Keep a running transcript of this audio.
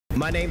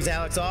My name's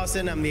Alex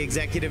Austin. I'm the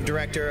Executive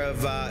Director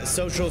of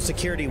Social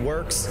Security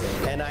Works,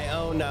 and I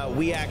own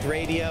We Act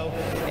Radio,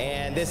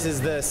 and this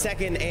is the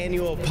second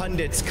annual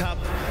Pundits Cup.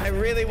 I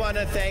really want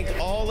to thank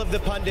all of the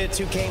pundits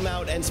who came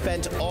out and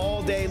spent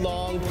all day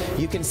long.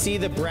 You can see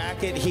the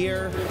bracket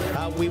here.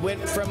 We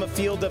went from a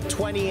field of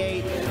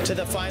 28 to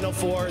the final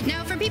four.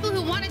 Now, for people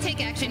who want to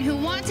take action, who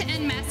want to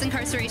end mass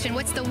incarceration,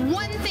 what's the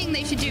one thing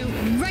they should do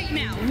right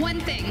now? One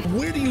thing.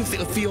 Where do you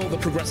feel the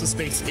progressive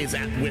space is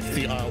at with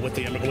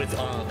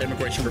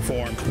immigration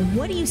reform?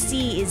 What do you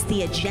see is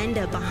the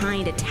agenda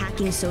behind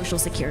attacking Social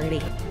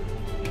Security?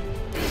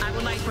 I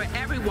would like for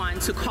everyone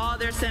to call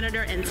their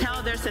senator and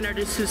tell their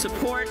senators to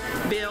support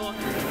Bill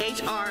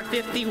H.R.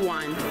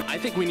 51. I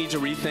think we need to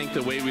rethink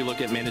the way we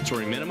look at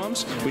mandatory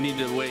minimums. We need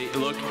to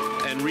look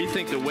and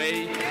rethink the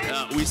way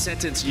we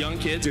sentence young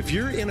kids. If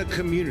you're in a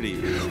community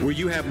where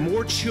you have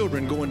more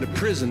children going to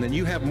prison than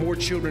you have more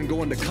children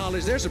going to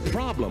college, there's a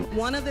problem.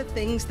 One of the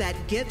things that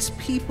gets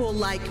people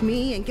like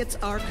me and gets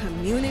our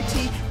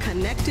community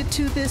connected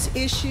to this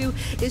issue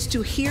is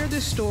to hear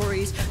the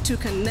stories, to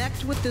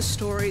connect with the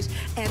stories,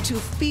 and to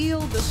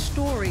feel the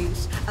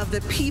stories of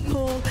the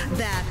people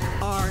that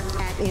are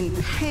in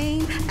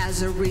pain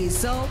as a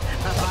result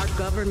of our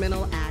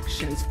governmental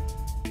actions.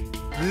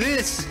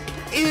 This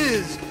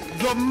is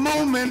the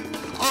moment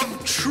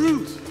of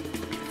truth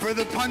for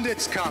the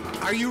Pundits Cup.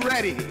 Are you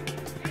ready?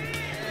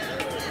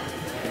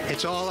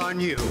 It's all on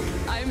you.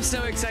 I'm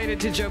so excited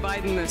to Joe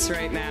Biden this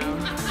right now.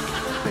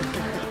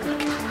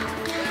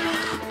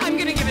 I'm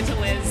gonna give it to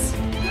Liz.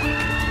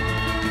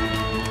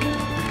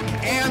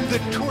 And the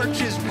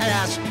torch is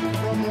passed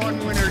from one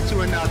winner to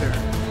another.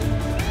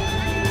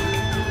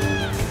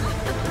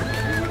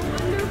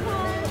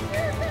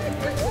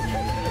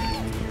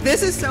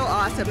 This is so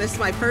awesome. This is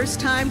my first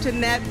time to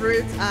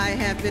Netroots. I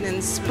have been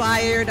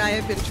inspired, I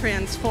have been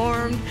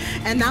transformed,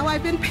 and now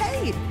I've been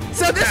paid.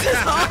 So this is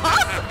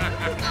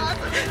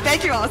awesome.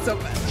 Thank you all so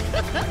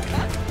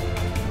much.